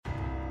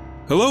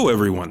Hello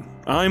everyone,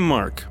 I'm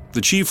Mark,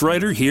 the chief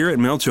writer here at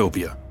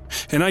Mailtopia,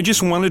 and I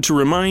just wanted to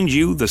remind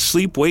you the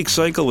sleep-wake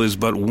cycle is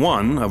but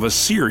one of a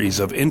series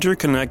of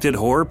interconnected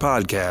horror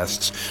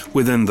podcasts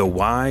within the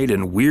wide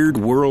and weird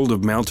world of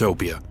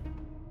Mailtopia.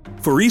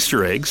 For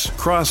Easter eggs,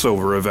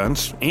 crossover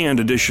events, and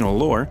additional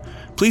lore,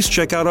 please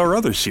check out our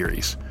other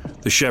series,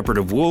 The Shepherd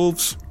of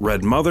Wolves,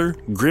 Red Mother,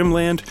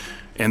 Grimland,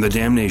 and The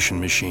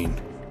Damnation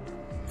Machine.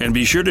 And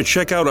be sure to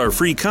check out our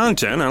free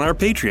content on our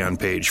Patreon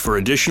page for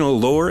additional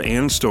lore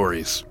and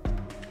stories.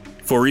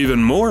 For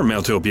even more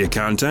Mailtopia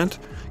content,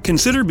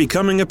 consider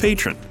becoming a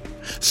patron.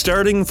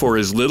 Starting for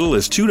as little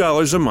as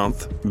 $2 a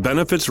month,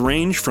 benefits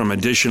range from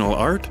additional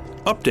art,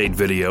 update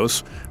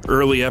videos,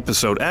 early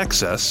episode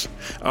access,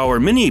 our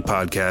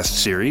mini-podcast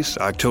series,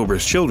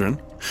 October's Children,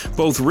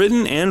 both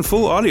written and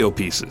full audio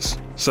pieces,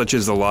 such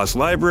as The Lost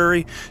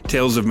Library,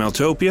 Tales of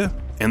Mailtopia,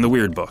 and The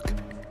Weird Book.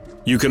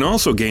 You can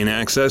also gain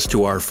access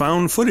to our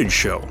found footage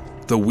show,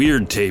 the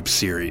Weird Tapes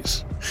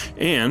series,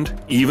 and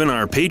even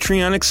our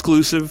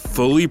Patreon-exclusive,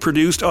 fully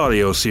produced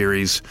audio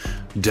series,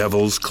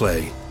 Devil's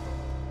Clay.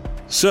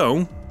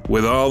 So,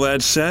 with all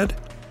that said,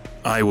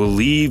 I will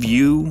leave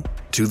you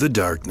to the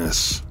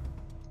darkness.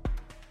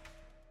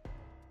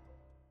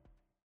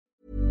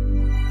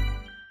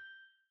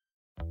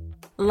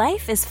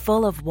 Life is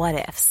full of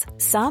what-ifs.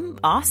 Some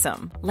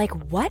awesome, like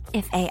what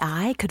if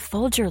AI could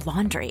fold your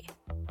laundry?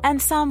 And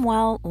some,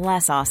 well,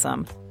 less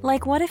awesome.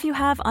 Like what if you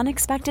have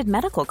unexpected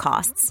medical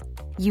costs?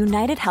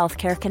 United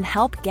Healthcare can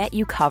help get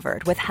you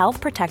covered with Health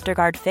Protector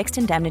Guard fixed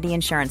indemnity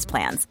insurance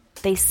plans.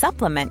 They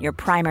supplement your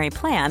primary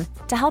plan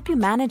to help you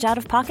manage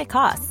out-of-pocket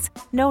costs.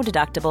 No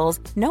deductibles,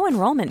 no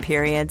enrollment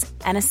periods,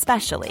 and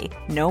especially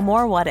no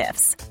more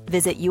what-ifs.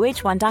 Visit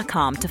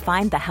uh1.com to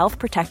find the Health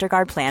Protector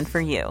Guard plan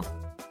for you.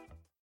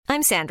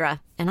 I'm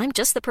Sandra, and I'm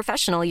just the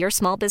professional your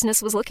small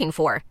business was looking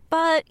for.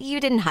 But you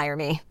didn't hire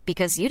me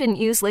because you didn't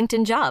use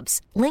LinkedIn Jobs.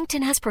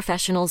 LinkedIn has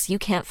professionals you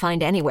can't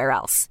find anywhere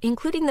else,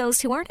 including those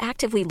who aren't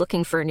actively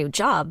looking for a new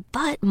job,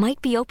 but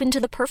might be open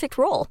to the perfect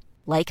role,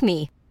 like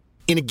me.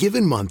 In a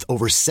given month,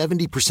 over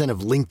 70%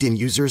 of LinkedIn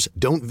users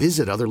don't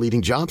visit other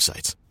leading job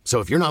sites. So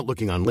if you're not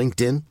looking on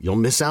LinkedIn, you'll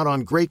miss out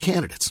on great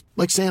candidates,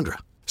 like Sandra.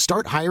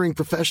 Start hiring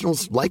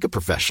professionals like a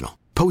professional.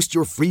 Post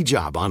your free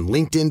job on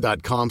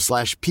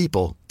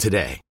linkedin.com/people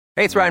today.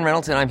 Hey, it's Ryan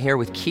Reynolds, and I'm here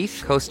with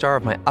Keith, co-star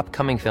of my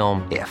upcoming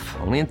film, If,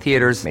 only in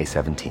theaters May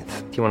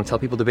 17th. Do you want to tell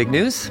people the big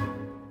news?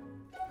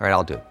 All right,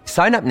 I'll do it.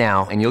 Sign up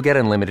now and you'll get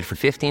unlimited for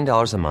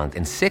 $15 a month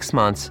and 6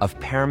 months of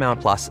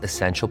Paramount Plus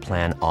Essential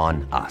Plan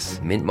on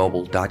us.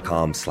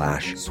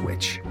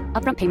 MintMobile.com/switch.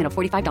 Upfront payment of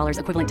 $45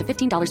 equivalent to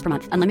 $15 per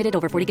month. Unlimited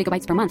over 40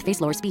 gigabytes per month.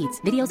 Face lower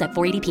speeds. Videos at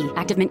 480p.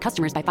 Active Mint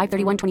customers by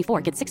 531.24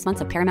 get 6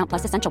 months of Paramount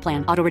Plus Essential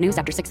Plan. Auto renews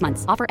after 6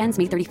 months. Offer ends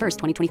May 31st,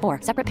 2024.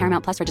 Separate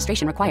Paramount Plus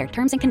registration required.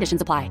 Terms and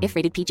conditions apply if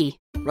rated PG.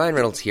 Ryan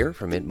Reynolds here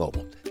from Mint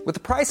Mobile. With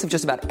the price of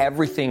just about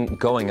everything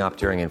going up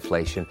during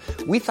inflation,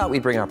 we thought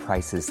we'd bring our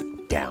prices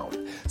down.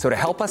 So to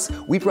help us,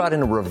 we brought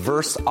in a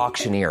reverse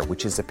auctioneer,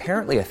 which is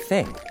apparently a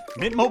thing.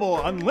 Mint Mobile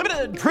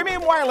Unlimited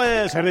Premium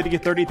Wireless. How to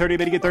get 30, 30,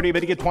 bit to get 30, bit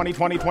to get 20,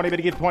 20, 20, bit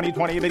to get 20,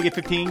 20, bit to get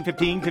 15,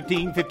 15,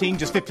 15, 15,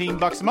 just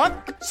 $15 a month?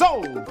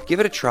 Sold!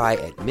 Give it a try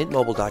at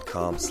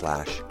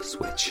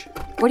mintmobile.com/switch.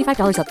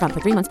 $45 up front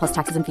for 3 months plus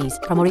taxes and fees.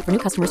 Promo rate for new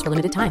customers for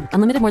limited time.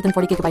 Unlimited more than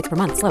 40 gigabytes per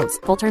month. Slows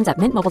full terms at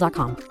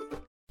mintmobile.com.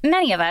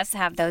 Many of us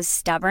have those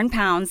stubborn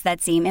pounds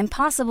that seem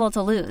impossible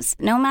to lose,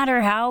 no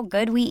matter how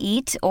good we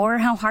eat or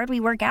how hard we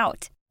work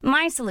out.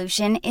 My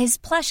solution is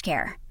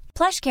PlushCare.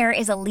 PlushCare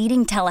is a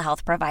leading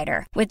telehealth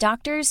provider with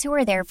doctors who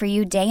are there for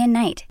you day and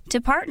night to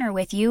partner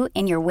with you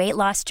in your weight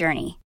loss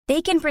journey.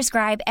 They can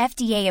prescribe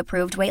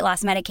FDA-approved weight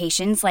loss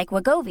medications like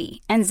Wegovy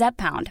and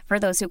Zepbound for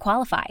those who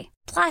qualify.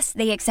 Plus,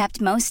 they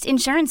accept most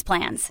insurance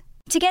plans.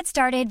 To get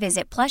started,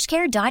 visit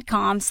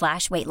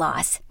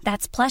plushcare.com/weightloss.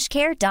 That's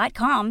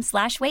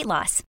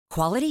plushcare.com/weightloss.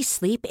 Quality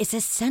sleep is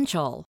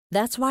essential.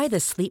 That's why the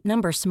Sleep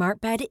Number Smart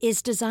Bed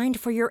is designed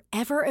for your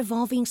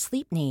ever-evolving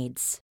sleep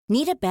needs.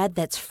 Need a bed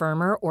that's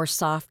firmer or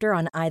softer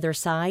on either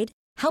side?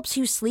 Helps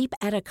you sleep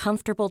at a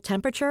comfortable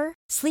temperature?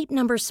 Sleep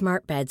Number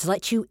Smart Beds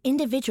let you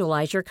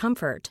individualize your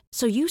comfort,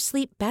 so you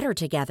sleep better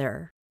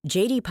together.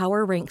 J.D.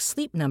 Power ranks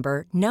Sleep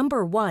Number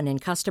number 1 in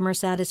customer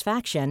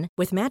satisfaction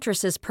with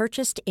mattresses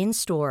purchased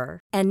in-store.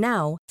 And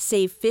now,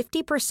 save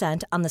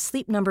 50% on the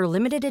Sleep Number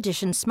Limited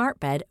Edition Smart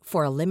Bed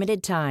for a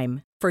limited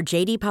time. For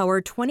J.D.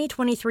 Power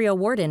 2023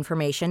 award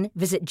information,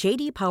 visit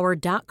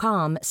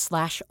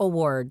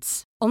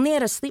jdpower.com/awards. Only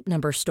at a Sleep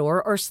Number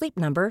store or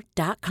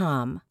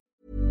sleepnumber.com.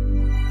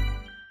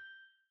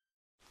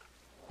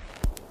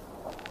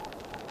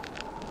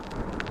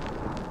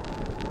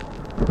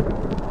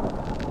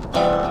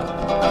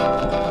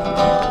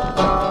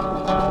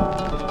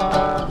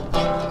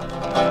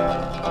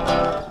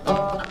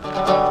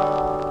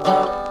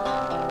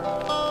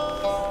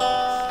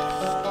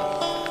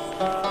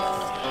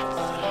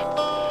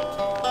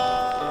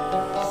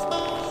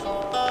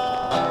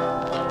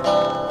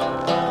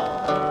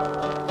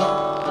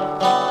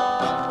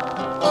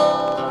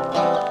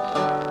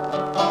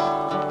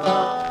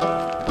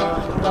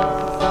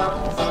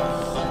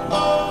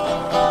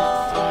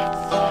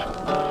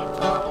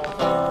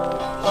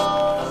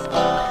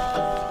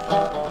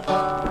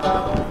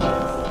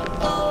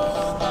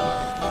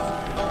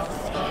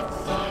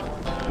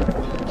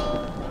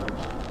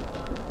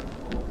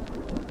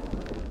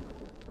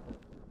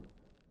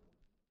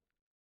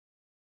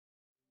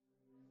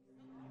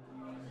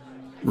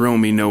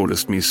 Romy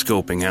noticed me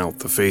scoping out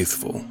the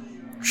faithful.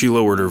 She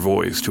lowered her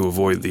voice to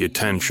avoid the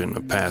attention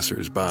of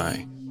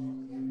passers-by.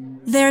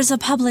 There's a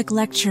public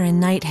lecture in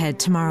Nighthead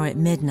tomorrow at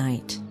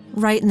midnight,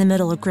 right in the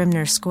middle of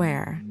Grimner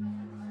Square.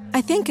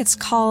 I think it's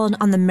called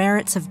On the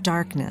Merits of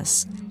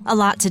Darkness, a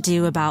lot to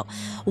do about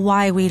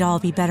why we'd all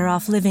be better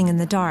off living in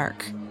the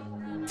dark.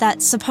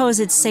 That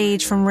supposed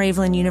sage from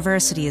Ravelin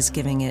University is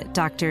giving it,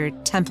 Dr.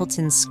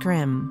 Templeton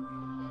Scrim.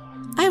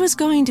 I was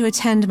going to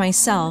attend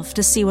myself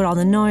to see what all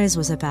the noise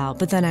was about,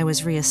 but then I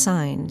was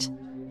reassigned.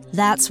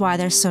 That's why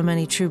there's so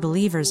many true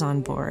believers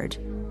on board.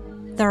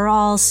 They're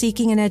all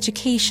seeking an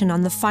education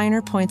on the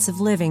finer points of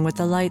living with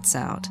the lights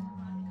out.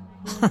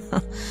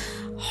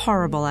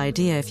 Horrible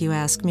idea, if you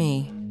ask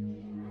me.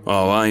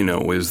 All I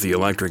know is the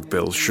electric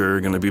bill's sure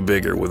gonna be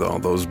bigger with all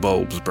those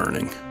bulbs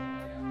burning.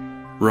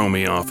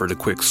 Romy offered a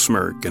quick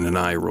smirk and an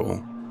eye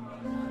roll.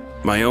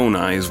 My own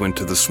eyes went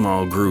to the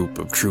small group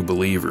of true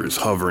believers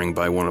hovering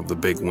by one of the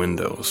big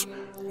windows,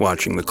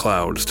 watching the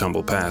clouds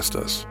tumble past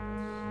us.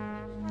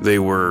 They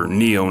were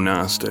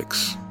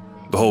neo-Gnostics.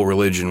 The whole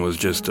religion was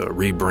just a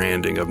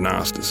rebranding of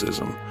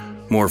Gnosticism,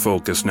 more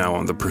focused now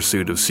on the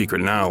pursuit of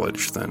secret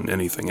knowledge than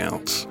anything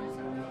else.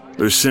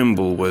 Their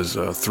symbol was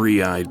a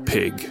three-eyed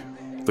pig,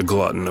 the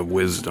glutton of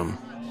wisdom.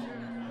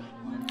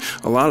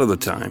 A lot of the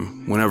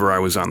time, whenever I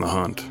was on the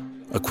hunt,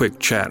 a quick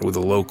chat with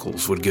the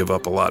locals would give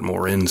up a lot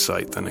more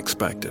insight than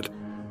expected.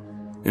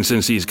 And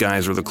since these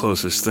guys were the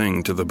closest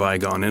thing to the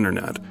bygone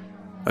internet,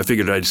 I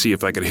figured I'd see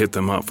if I could hit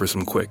them up for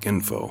some quick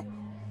info.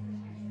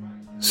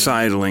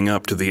 Sidling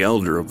up to the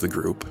elder of the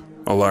group,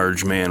 a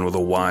large man with a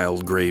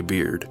wild gray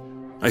beard,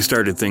 I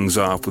started things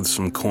off with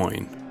some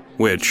coin,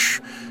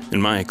 which,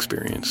 in my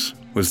experience,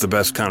 was the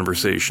best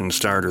conversation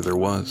starter there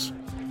was.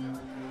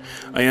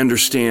 I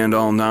understand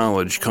all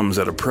knowledge comes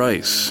at a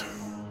price.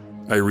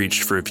 I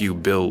reached for a few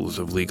bills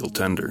of legal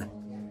tender.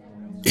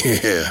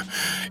 Yeah,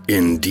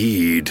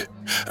 indeed.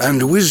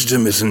 And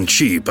wisdom isn't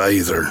cheap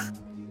either.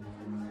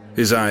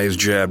 His eyes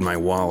jabbed my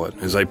wallet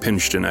as I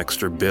pinched an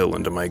extra bill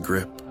into my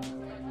grip.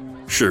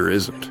 Sure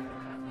isn't.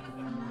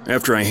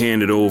 After I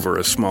handed over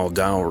a small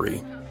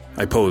dowry,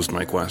 I posed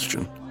my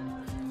question.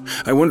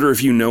 I wonder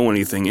if you know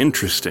anything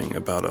interesting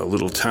about a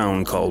little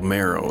town called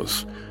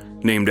Marrows,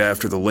 named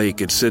after the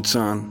lake it sits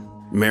on,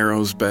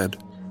 Marrow's Bed.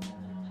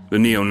 The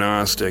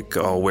neo-Gnostic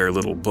all wear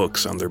little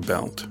books on their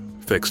belt,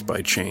 fixed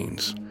by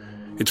chains.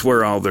 It's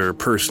where all their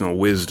personal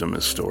wisdom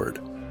is stored.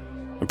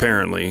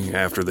 Apparently,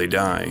 after they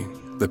die,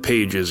 the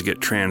pages get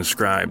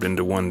transcribed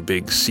into one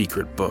big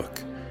secret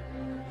book.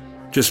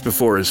 Just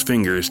before his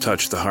fingers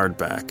touched the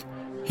hardback,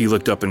 he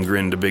looked up and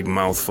grinned a big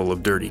mouthful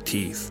of dirty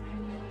teeth.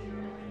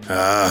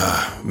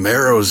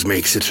 Marrows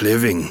makes its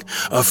living,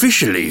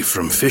 officially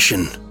from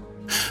fishing.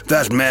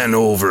 That man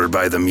over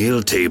by the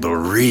meal table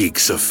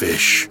reeks of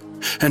fish,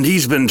 and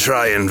he's been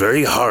trying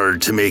very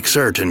hard to make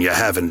certain you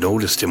haven't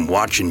noticed him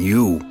watching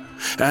you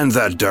and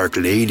that dark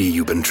lady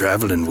you've been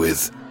traveling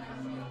with.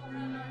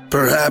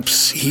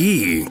 Perhaps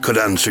he could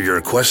answer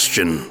your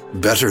question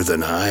better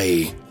than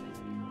I.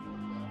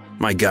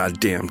 My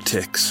goddamn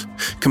tics,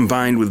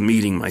 combined with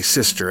meeting my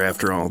sister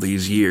after all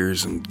these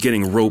years and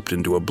getting roped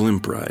into a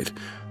blimp ride,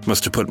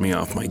 must have put me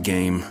off my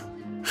game.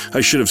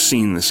 I should have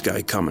seen this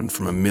guy coming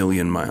from a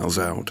million miles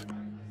out.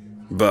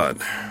 But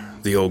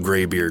the old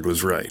graybeard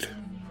was right.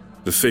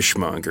 The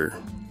fishmonger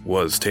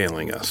was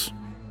tailing us.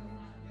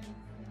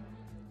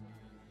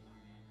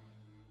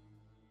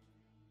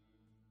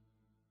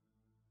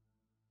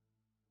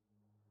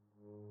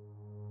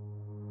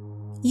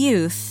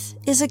 Youth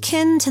is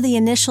akin to the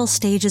initial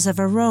stages of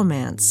a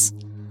romance,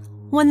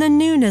 when the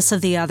newness of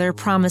the other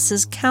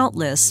promises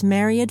countless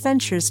merry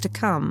adventures to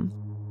come.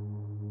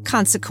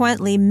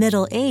 Consequently,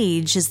 middle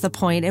age is the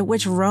point at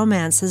which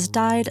romance has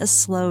died a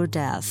slow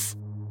death.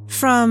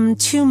 From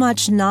too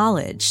much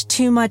knowledge,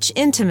 too much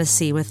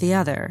intimacy with the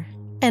other,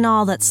 and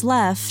all that's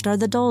left are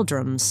the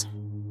doldrums.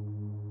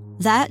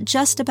 That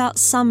just about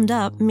summed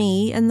up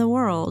me and the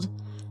world.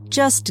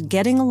 Just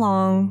getting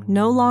along,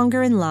 no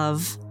longer in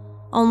love,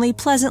 only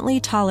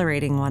pleasantly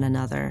tolerating one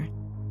another.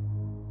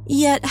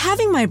 Yet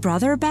having my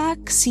brother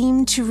back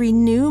seemed to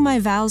renew my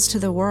vows to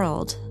the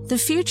world, the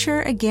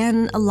future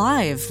again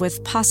alive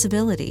with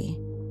possibility.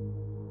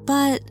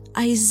 But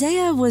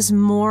Isaiah was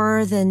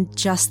more than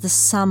just the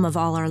sum of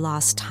all our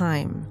lost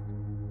time.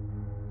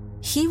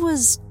 He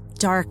was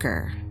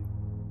darker,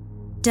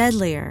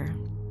 deadlier.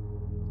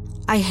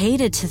 I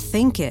hated to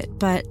think it,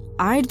 but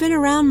I'd been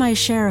around my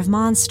share of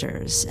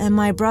monsters, and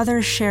my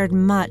brother shared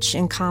much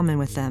in common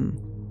with them.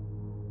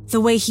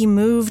 The way he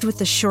moved with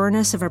the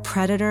sureness of a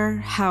predator,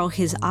 how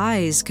his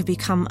eyes could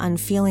become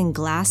unfeeling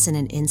glass in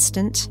an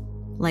instant,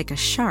 like a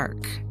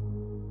shark.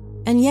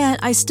 And yet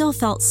I still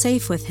felt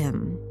safe with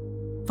him.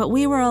 But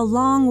we were a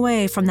long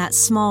way from that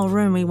small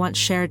room we once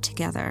shared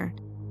together,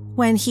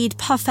 when he'd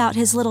puff out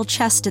his little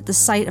chest at the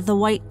sight of the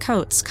white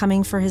coats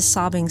coming for his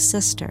sobbing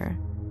sister.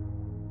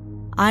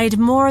 I'd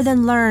more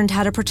than learned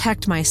how to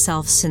protect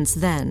myself since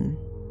then.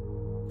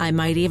 I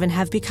might even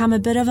have become a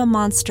bit of a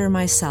monster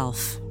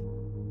myself.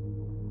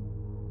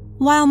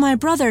 While my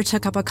brother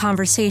took up a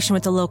conversation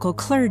with the local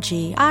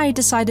clergy, I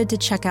decided to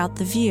check out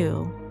the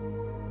view.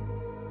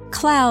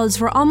 Clouds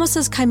were almost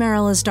as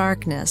chimeral as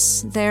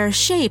darkness, their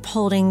shape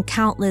holding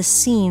countless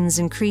scenes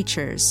and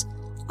creatures,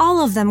 all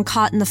of them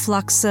caught in the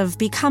flux of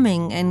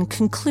becoming and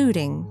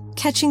concluding,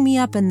 catching me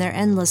up in their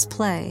endless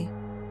play.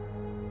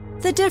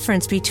 The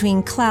difference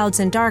between clouds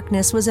and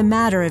darkness was a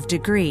matter of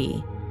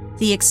degree,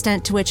 the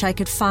extent to which I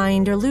could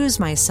find or lose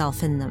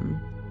myself in them.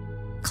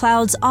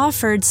 Clouds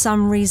offered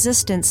some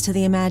resistance to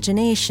the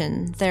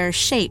imagination, their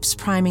shapes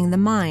priming the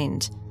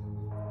mind.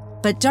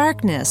 But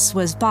darkness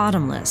was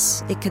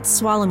bottomless. It could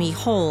swallow me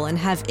whole and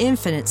have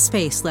infinite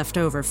space left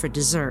over for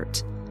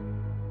dessert.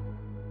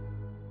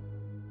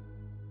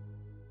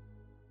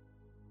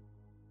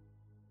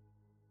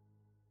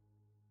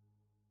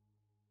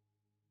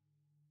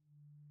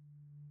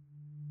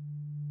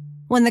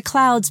 When the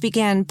clouds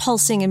began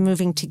pulsing and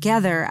moving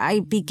together,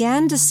 I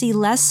began to see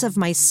less of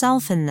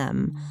myself in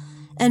them,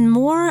 and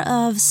more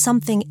of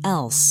something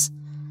else,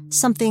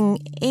 something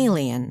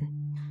alien.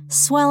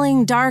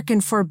 Swelling, dark,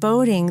 and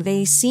foreboding,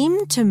 they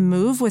seemed to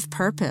move with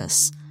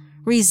purpose,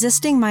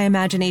 resisting my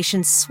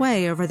imagination's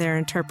sway over their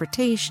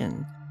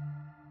interpretation.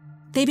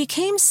 They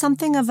became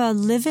something of a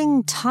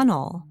living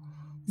tunnel,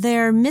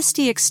 their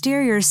misty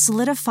exterior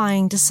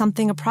solidifying to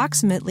something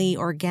approximately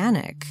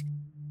organic,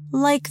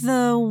 like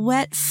the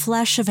wet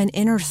flesh of an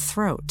inner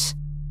throat.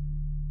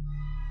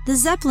 The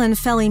Zeppelin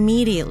fell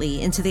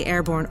immediately into the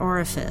airborne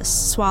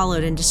orifice,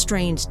 swallowed into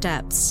strange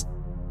depths.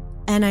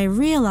 And I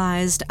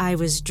realized I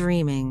was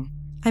dreaming.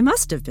 I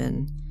must have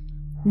been.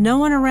 No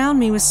one around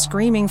me was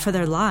screaming for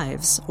their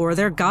lives, or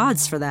their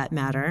gods for that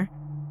matter.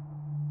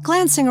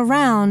 Glancing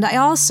around, I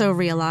also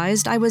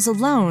realized I was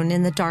alone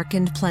in the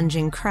darkened,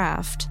 plunging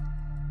craft.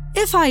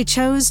 If I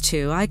chose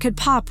to, I could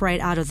pop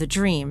right out of the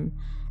dream.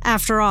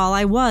 After all,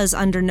 I was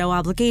under no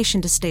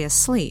obligation to stay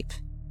asleep.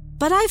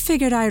 But I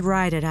figured I'd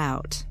ride it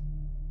out.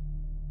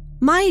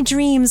 My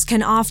dreams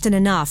can often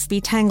enough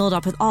be tangled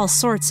up with all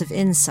sorts of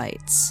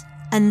insights.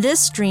 And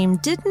this dream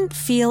didn't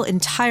feel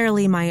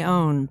entirely my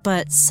own,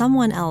 but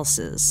someone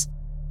else's.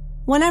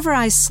 Whenever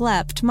I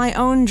slept, my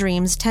own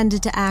dreams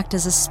tended to act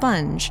as a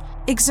sponge,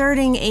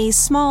 exerting a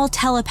small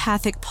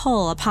telepathic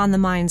pull upon the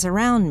minds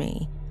around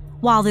me.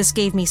 While this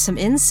gave me some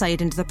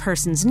insight into the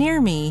persons near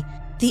me,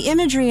 the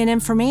imagery and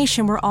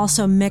information were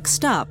also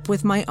mixed up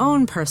with my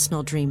own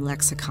personal dream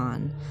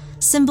lexicon,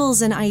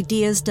 symbols and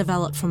ideas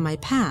developed from my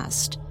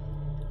past,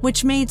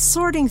 which made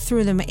sorting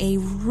through them a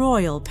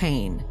royal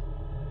pain.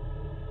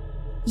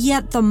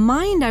 Yet the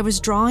mind I was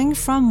drawing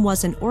from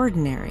wasn't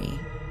ordinary.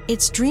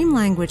 Its dream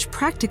language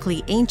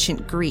practically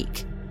ancient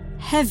Greek,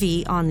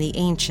 heavy on the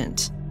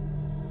ancient.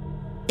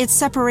 Its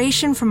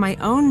separation from my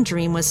own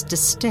dream was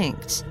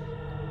distinct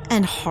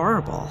and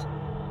horrible.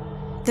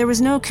 There was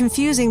no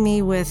confusing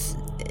me with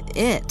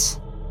it.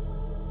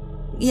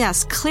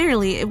 Yes,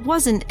 clearly it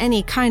wasn't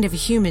any kind of a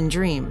human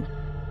dream.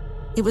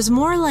 It was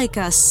more like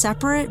a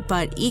separate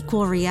but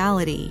equal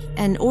reality,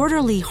 an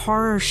orderly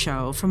horror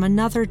show from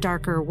another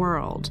darker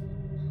world.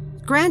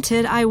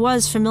 Granted, I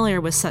was familiar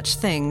with such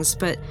things,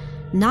 but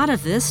not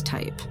of this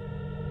type.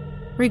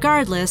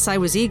 Regardless, I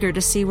was eager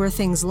to see where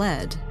things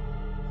led.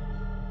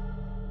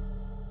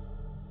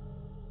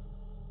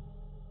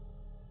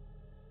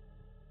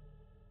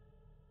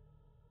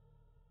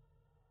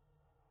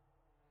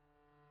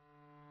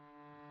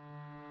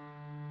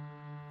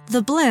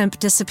 The blimp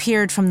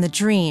disappeared from the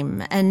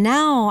dream, and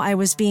now I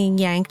was being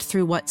yanked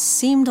through what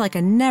seemed like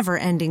a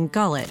never-ending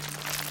gullet,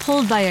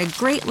 pulled by a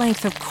great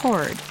length of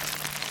cord.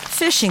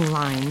 Fishing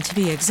line, to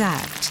be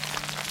exact.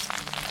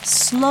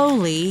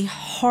 Slowly,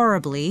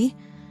 horribly,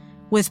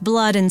 with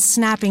blood and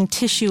snapping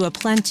tissue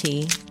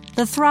aplenty,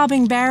 the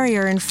throbbing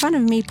barrier in front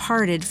of me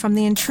parted from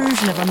the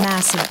intrusion of a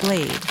massive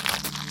blade.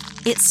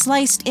 It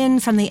sliced in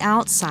from the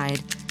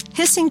outside,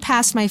 hissing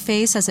past my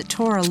face as it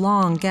tore a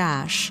long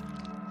gash.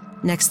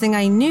 Next thing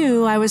I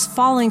knew, I was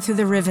falling through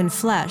the riven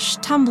flesh,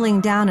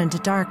 tumbling down into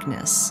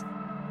darkness.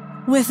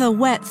 With a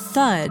wet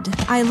thud,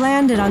 I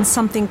landed on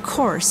something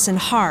coarse and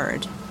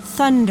hard,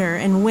 thunder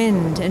and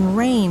wind and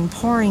rain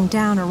pouring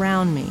down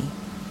around me.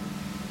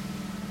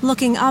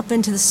 Looking up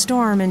into the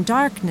storm and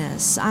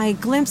darkness, I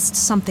glimpsed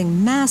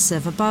something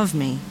massive above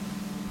me.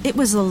 It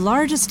was the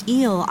largest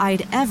eel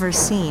I'd ever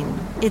seen,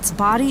 its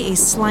body a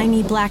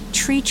slimy black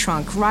tree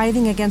trunk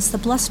writhing against the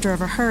bluster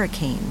of a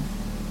hurricane.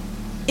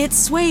 It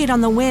swayed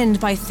on the wind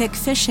by thick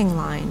fishing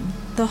line,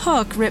 the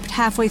hook ripped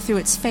halfway through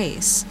its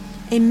face,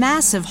 a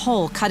massive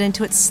hole cut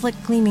into its slick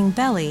gleaming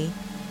belly,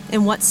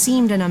 and what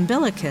seemed an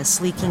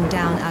umbilicus leaking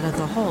down out of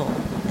the hole,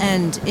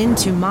 and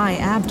into my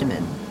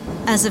abdomen,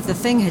 as if the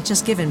thing had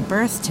just given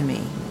birth to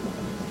me.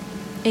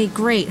 A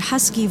great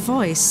husky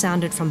voice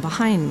sounded from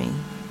behind me.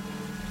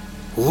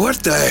 What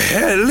the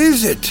hell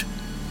is it?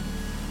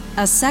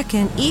 A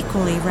second,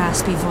 equally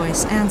raspy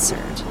voice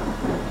answered.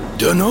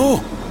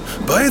 Dunno.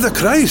 By the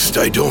Christ,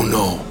 I don't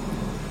know.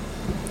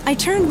 I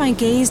turned my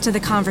gaze to the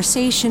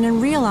conversation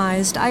and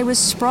realized I was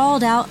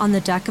sprawled out on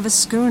the deck of a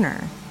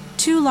schooner,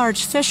 two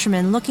large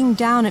fishermen looking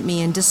down at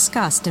me in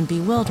disgust and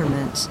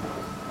bewilderment.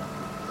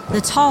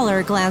 The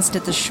taller glanced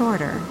at the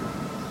shorter.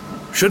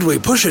 Should we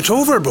push it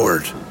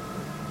overboard?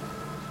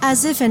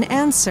 As if in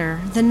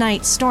answer, the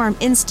night storm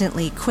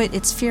instantly quit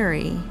its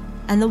fury,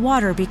 and the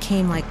water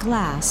became like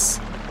glass.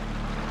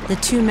 The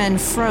two men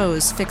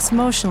froze, fixed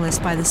motionless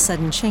by the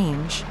sudden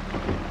change.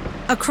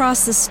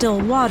 Across the still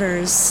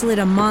waters slid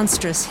a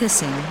monstrous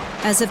hissing,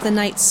 as if the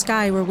night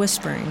sky were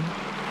whispering.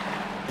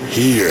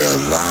 Here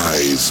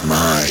lies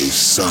my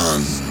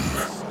son.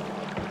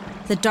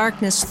 The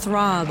darkness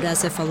throbbed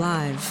as if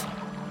alive.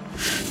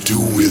 Do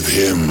with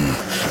him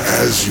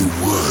as you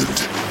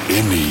would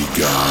any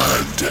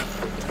god.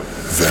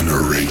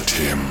 Venerate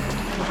him,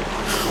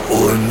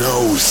 or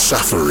know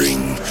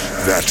suffering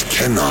that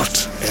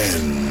cannot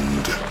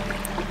end.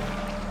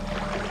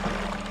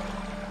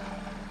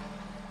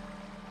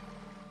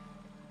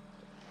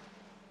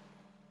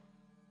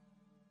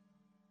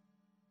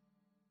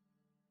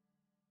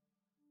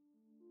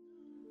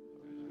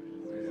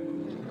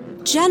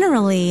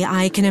 Generally,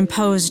 I can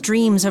impose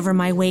dreams over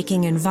my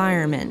waking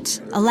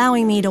environment,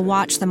 allowing me to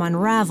watch them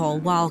unravel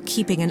while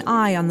keeping an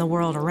eye on the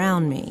world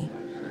around me.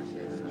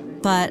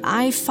 But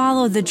I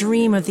followed the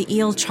dream of the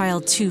eel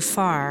child too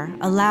far,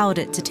 allowed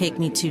it to take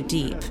me too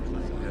deep.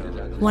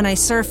 When I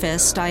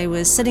surfaced, I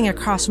was sitting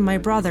across from my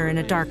brother in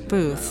a dark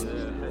booth,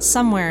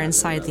 somewhere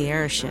inside the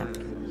airship.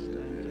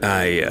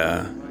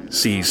 I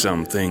see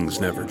some things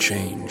never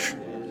change.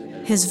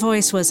 His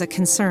voice was a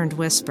concerned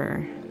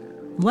whisper.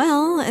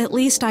 Well, at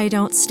least I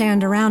don't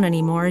stand around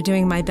anymore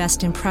doing my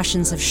best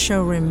impressions of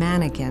showroom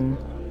mannequin.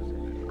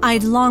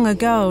 I'd long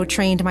ago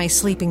trained my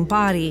sleeping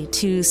body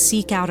to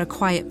seek out a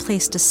quiet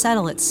place to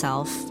settle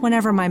itself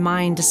whenever my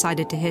mind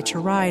decided to hitch a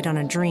ride on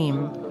a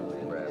dream.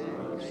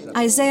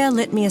 Isaiah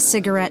lit me a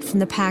cigarette from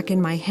the pack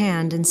in my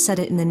hand and set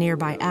it in the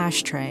nearby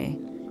ashtray.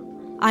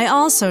 I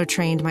also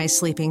trained my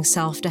sleeping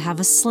self to have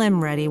a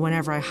slim ready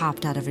whenever I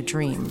hopped out of a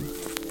dream.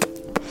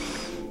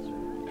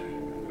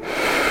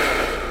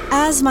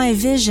 As my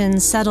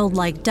vision settled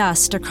like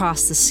dust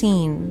across the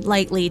scene,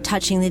 lightly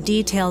touching the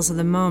details of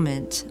the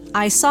moment,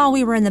 I saw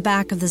we were in the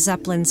back of the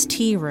Zeppelin's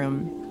tea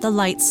room, the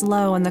lights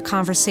low and the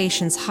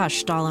conversations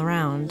hushed all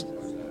around.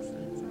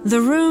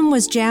 The room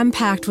was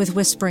jam-packed with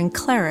whispering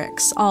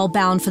clerics, all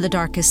bound for the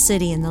darkest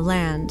city in the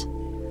land.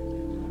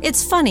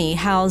 It's funny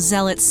how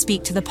zealots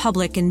speak to the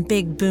public in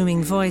big,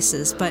 booming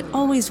voices, but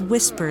always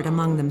whispered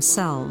among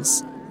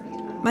themselves.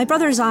 My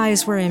brother's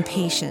eyes were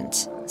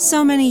impatient.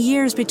 So many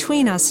years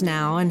between us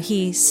now, and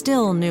he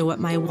still knew what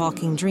my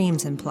walking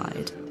dreams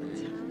implied.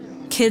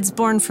 Kids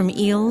born from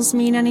eels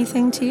mean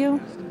anything to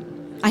you?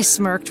 I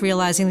smirked,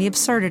 realizing the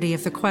absurdity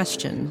of the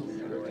question.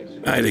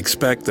 I'd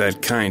expect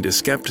that kind of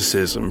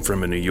skepticism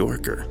from a New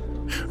Yorker,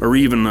 or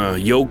even a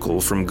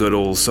yokel from good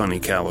old sunny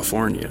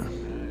California.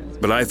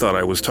 But I thought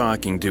I was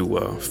talking to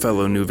a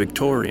fellow New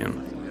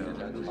Victorian.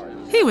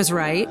 He was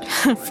right.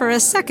 For a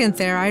second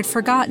there, I'd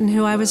forgotten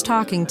who I was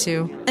talking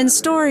to. And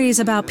stories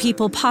about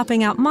people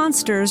popping out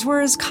monsters were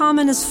as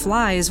common as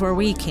flies where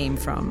we came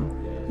from.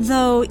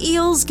 Though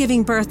eels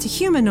giving birth to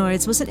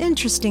humanoids was an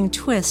interesting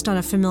twist on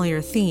a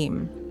familiar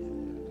theme.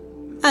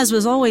 As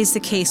was always the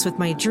case with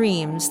my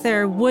dreams,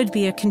 there would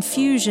be a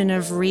confusion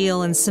of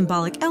real and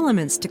symbolic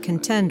elements to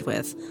contend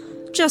with,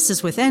 just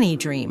as with any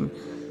dream,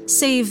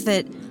 save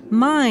that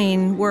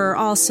mine were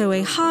also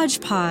a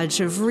hodgepodge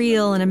of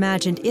real and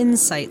imagined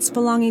insights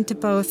belonging to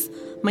both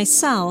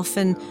myself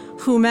and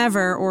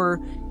whomever, or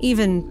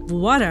even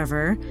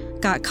whatever,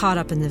 got caught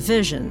up in the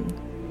vision.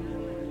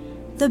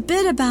 The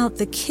bit about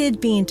the kid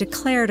being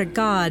declared a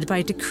god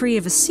by decree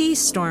of a sea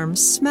storm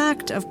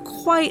smacked of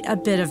quite a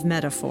bit of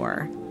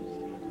metaphor.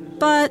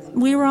 But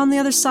we were on the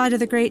other side of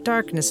the great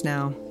darkness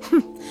now.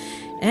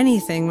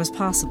 Anything was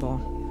possible.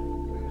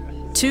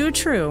 Too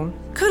true.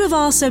 Could have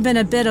also been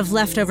a bit of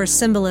leftover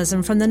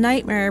symbolism from the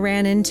nightmare I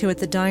ran into at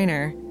the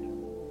diner.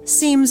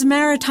 Seems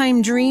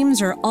maritime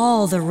dreams are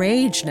all the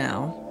rage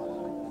now.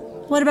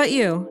 What about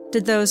you?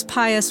 Did those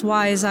pious,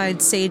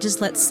 wise-eyed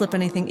sages let slip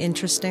anything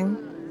interesting?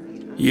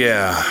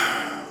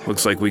 Yeah,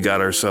 looks like we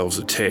got ourselves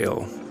a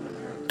tale.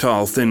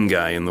 Tall, thin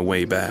guy in the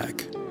way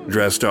back,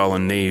 dressed all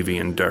in navy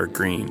and dark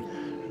green.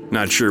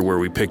 Not sure where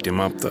we picked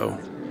him up, though.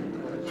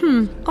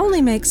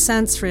 Only makes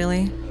sense,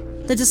 really.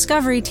 The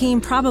Discovery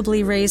team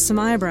probably raised some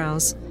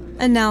eyebrows,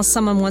 and now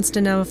someone wants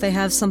to know if they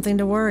have something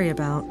to worry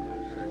about.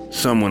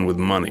 Someone with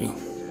money.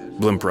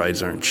 Blimp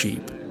rides aren't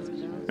cheap.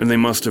 And they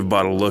must have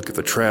bought a look at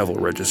the travel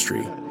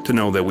registry to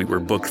know that we were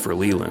booked for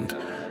Leland.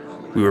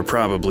 We were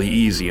probably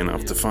easy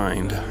enough to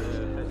find.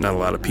 Not a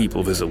lot of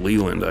people visit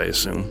Leland, I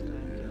assume.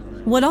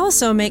 What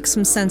also makes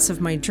some sense of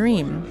my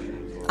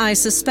dream. I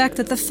suspect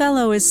that the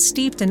fellow is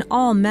steeped in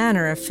all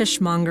manner of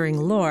fishmongering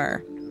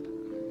lore.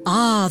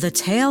 Ah, the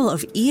tale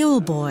of Eel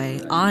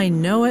Boy, I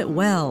know it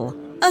well.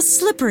 A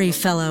slippery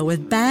fellow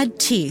with bad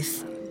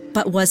teeth.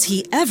 But was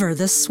he ever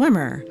the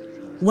swimmer?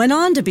 Went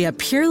on to be a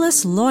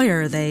peerless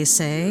lawyer, they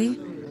say.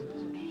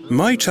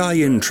 Might I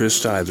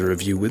interest either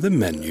of you with a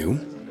menu?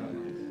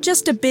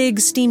 Just a big,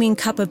 steaming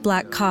cup of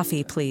black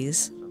coffee,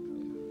 please.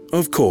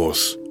 Of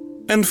course.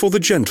 And for the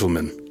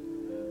gentleman?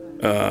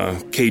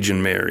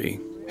 Cajun Mary,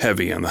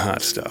 heavy on the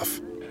hot stuff.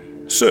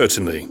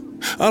 Certainly.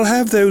 I'll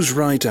have those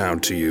right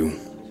out to you.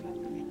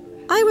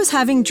 I was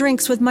having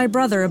drinks with my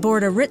brother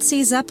aboard a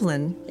ritzy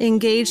Zeppelin,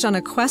 engaged on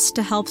a quest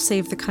to help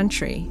save the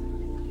country.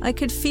 I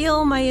could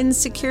feel my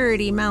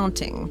insecurity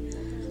mounting.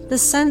 The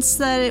sense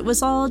that it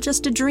was all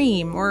just a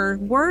dream, or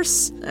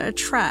worse, a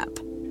trap.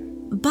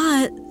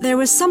 But there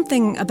was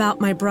something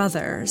about my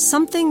brother,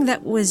 something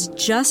that was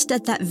just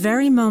at that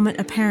very moment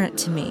apparent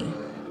to me.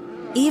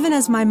 Even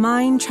as my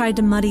mind tried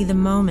to muddy the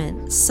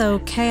moment, sow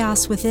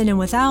chaos within and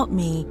without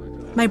me,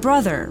 my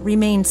brother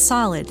remained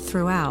solid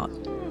throughout,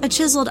 a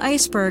chiseled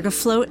iceberg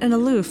afloat and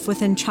aloof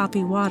within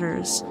choppy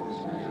waters.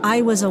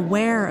 I was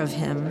aware of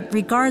him,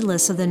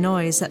 regardless of the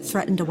noise that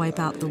threatened to wipe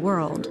out the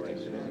world.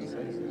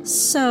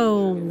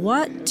 So,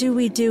 what do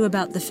we do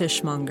about the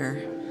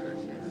fishmonger?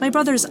 My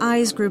brother's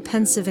eyes grew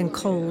pensive and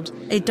cold,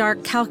 a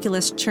dark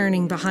calculus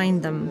churning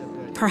behind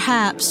them,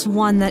 perhaps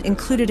one that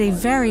included a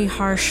very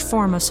harsh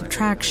form of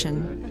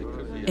subtraction.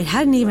 It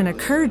hadn't even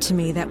occurred to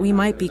me that we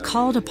might be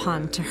called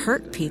upon to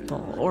hurt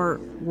people, or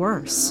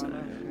worse.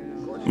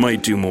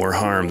 Might do more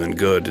harm than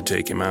good to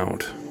take him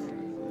out.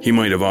 He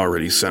might have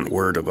already sent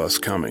word of us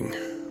coming.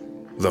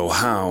 Though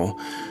how,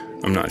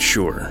 I'm not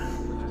sure.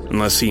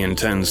 Unless he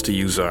intends to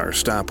use our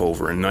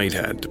stopover in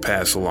Nighthead to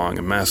pass along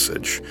a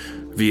message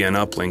via an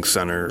uplink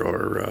center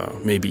or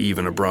maybe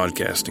even a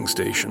broadcasting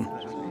station.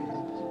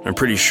 I'm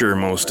pretty sure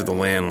most of the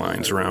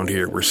landlines around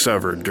here were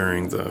severed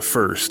during the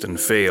first and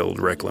failed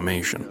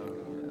reclamation.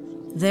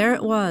 There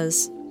it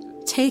was.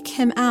 Take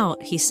him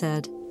out, he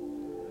said.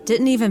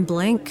 Didn't even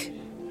blink.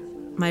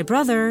 My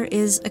brother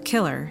is a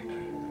killer.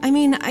 I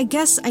mean, I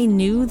guess I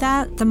knew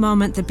that the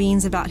moment the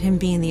beans about him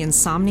being the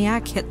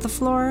insomniac hit the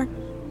floor.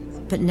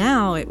 But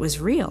now it was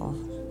real.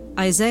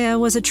 Isaiah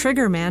was a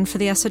trigger man for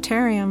the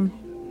Esoterium.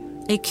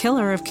 A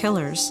killer of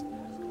killers.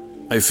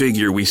 I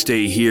figure we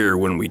stay here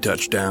when we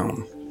touch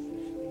down.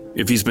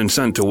 If he's been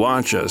sent to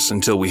watch us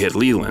until we hit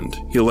Leland,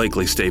 he'll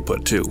likely stay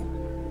put too.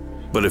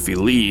 But if he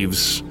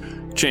leaves,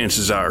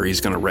 chances are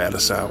he's gonna rat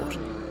us out.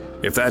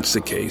 If that's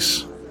the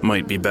case,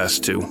 might be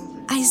best to.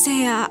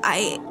 Isaiah,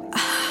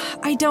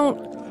 I don't...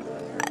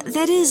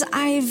 That is,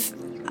 I've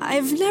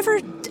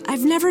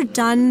never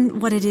done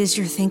what it is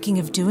you're thinking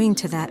of doing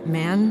to that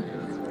man.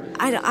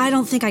 I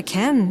don't think I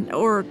can,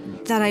 or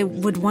that I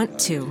would want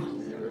to.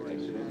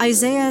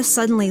 Isaiah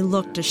suddenly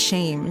looked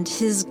ashamed,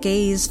 his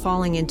gaze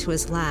falling into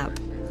his lap.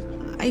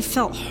 I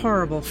felt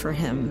horrible for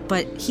him,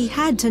 but he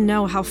had to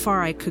know how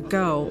far I could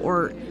go,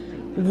 or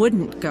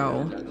wouldn't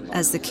go,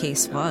 as the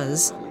case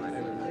was.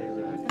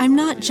 I'm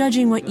not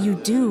judging what you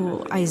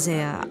do,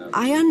 Isaiah.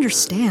 I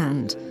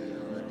understand.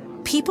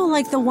 People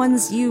like the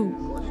ones you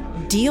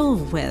deal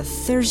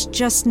with, there's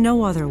just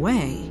no other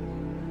way.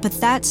 But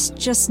that's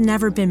just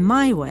never been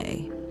my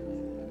way.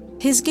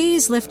 His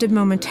gaze lifted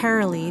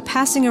momentarily,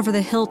 passing over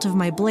the hilt of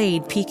my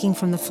blade peeking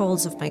from the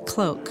folds of my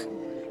cloak.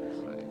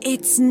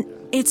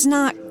 It's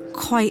not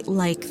quite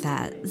like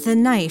that. The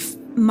knife,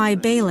 my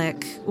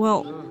Balik,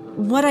 well,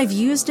 what I've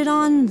used it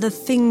on, the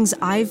things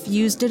I've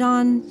used it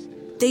on,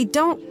 they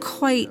don't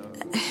quite...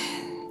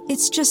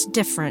 It's just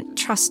different,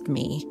 trust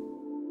me.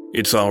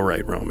 It's all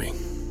right, Romy.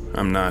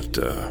 I'm not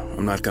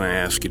gonna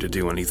ask you to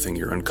do anything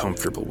you're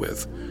uncomfortable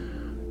with.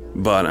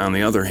 But on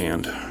the other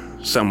hand,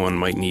 someone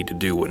might need to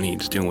do what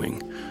needs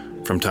doing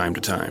from time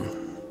to time.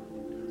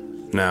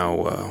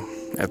 Now,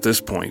 at this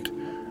point,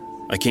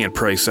 I can't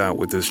price out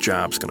what this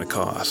job's gonna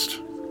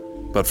cost.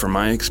 But from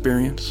my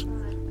experience,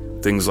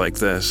 things like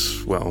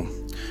this, well,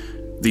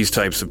 these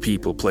types of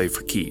people play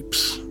for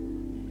keeps.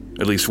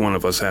 At least one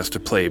of us has to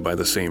play by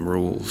the same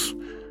rules,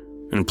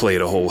 and play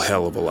it a whole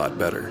hell of a lot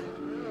better.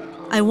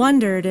 I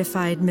wondered if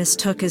I'd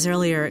mistook his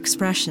earlier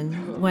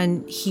expression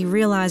when he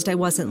realized I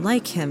wasn't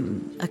like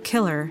him, a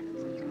killer.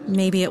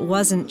 Maybe it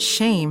wasn't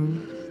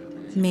shame.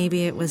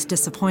 Maybe it was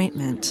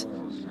disappointment.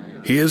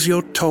 Here's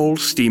your tall,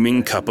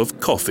 steaming cup of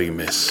coffee,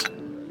 miss.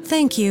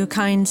 Thank you,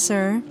 kind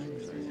sir.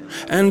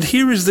 And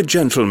here is the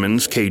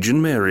gentleman's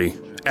Cajun Mary,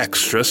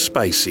 extra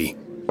spicy.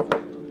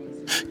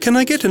 Can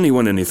I get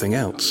anyone anything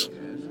else?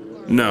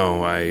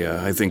 No,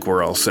 I think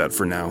we're all set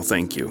for now,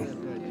 thank you.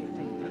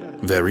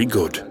 Very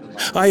good.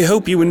 I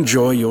hope you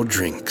enjoy your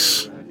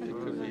drinks.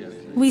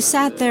 We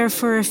sat there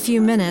for a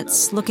few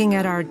minutes, looking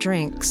at our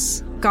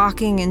drinks,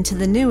 gawking into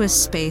the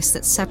newest space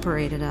that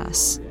separated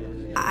us.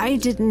 I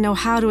didn't know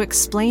how to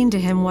explain to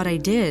him what I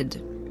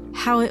did,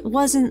 how it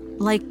wasn't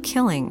like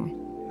killing.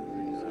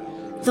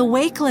 The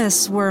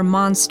Wakeless were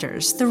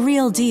monsters, the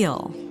real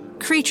deal,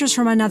 creatures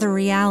from another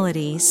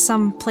reality,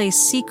 some place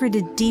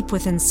secreted deep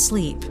within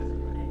sleep.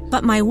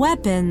 But my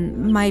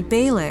weapon, my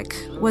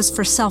Balik, was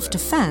for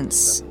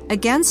self-defense,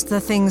 against the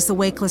things the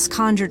Wakeless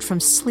conjured from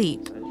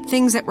sleep,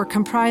 things that were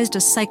comprised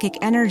of psychic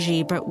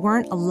energy but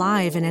weren't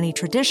alive in any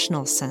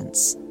traditional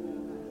sense.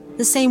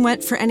 The same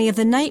went for any of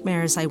the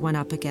nightmares I went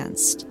up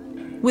against.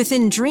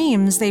 Within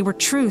dreams, they were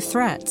true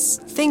threats,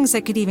 things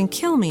that could even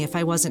kill me if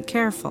I wasn't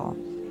careful.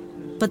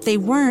 But they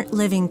weren't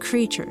living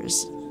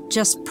creatures,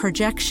 just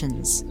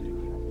projections.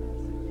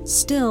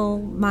 Still,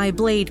 my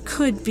blade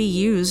could be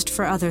used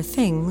for other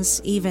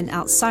things, even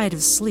outside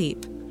of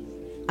sleep.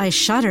 I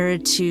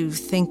shuddered to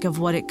think of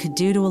what it could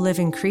do to a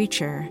living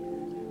creature,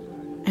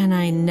 and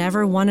I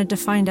never wanted to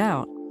find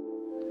out.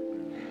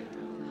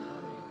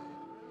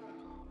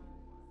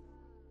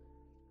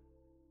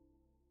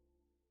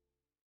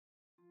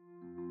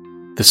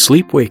 The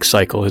Sleep-Wake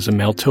Cycle is a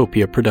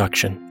Maeltopia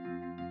production.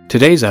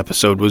 Today's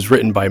episode was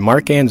written by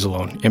Mark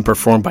Anzalone and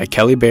performed by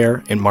Kelly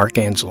Baer and Mark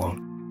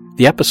Anzalone.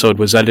 The episode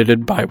was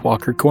edited by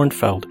Walker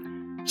Kornfeld.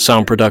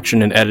 Sound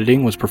production and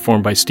editing was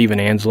performed by Steven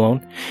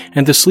Anzalone,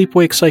 and the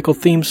Sleep-Wake Cycle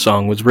theme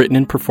song was written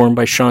and performed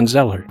by Sean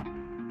Zeller.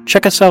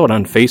 Check us out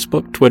on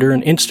Facebook, Twitter,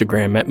 and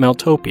Instagram at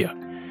Maeltopia.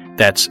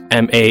 That's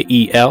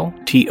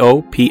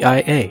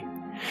Maeltopia.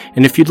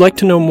 And if you'd like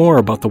to know more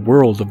about the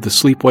world of the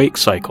Sleep-Wake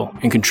Cycle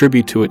and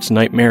contribute to its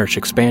nightmarish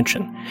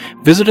expansion,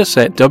 visit us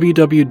at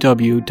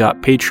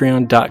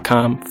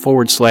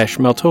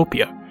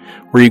www.patreon.com/Maeltopia,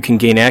 where you can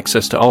gain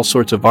access to all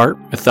sorts of art,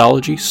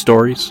 mythology,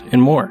 stories,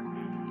 and more.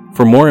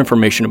 For more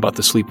information about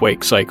the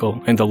Sleep-Wake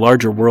Cycle and the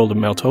larger world of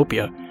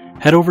Maeltopia,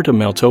 head over to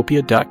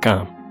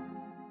maeltopia.com.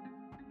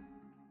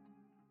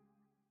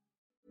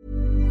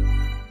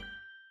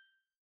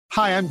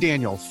 Hi, I'm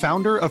Daniel,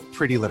 founder of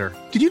Pretty Litter.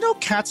 Did you know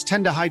cats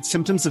tend to hide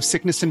symptoms of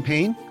sickness and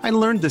pain? I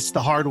learned this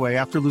the hard way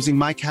after losing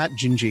my cat,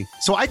 Gingy.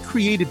 So I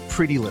created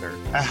Pretty Litter,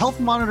 a health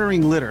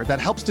monitoring litter that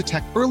helps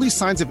detect early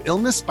signs of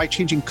illness by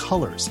changing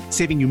colors,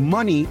 saving you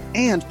money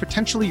and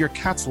potentially your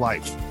cat's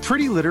life.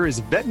 Pretty Litter is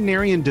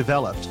veterinarian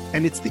developed,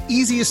 and it's the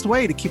easiest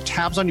way to keep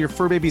tabs on your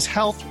fur baby's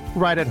health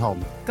right at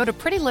home. Go to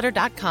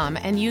prettylitter.com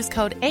and use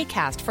code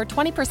ACAST for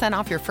 20%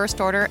 off your first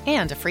order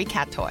and a free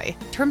cat toy.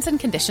 Terms and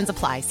conditions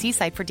apply. See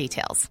site for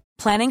details.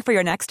 Planning for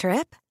your next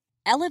trip?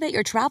 Elevate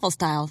your travel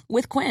style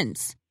with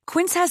Quince.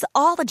 Quince has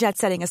all the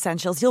jet-setting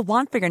essentials you'll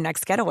want for your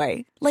next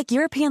getaway, like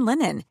European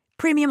linen,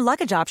 premium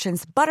luggage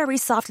options, buttery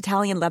soft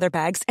Italian leather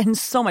bags, and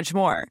so much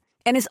more.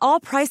 And is all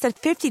priced at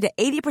 50 to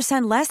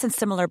 80% less than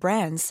similar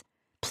brands.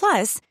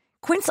 Plus,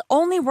 Quince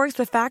only works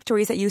with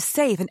factories that use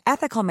safe and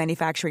ethical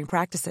manufacturing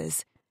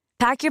practices.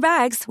 Pack your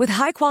bags with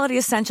high-quality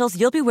essentials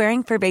you'll be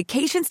wearing for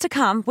vacations to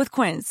come with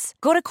Quince.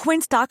 Go to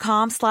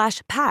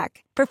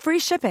quince.com/pack for free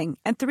shipping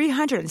and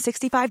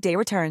 365-day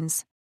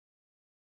returns.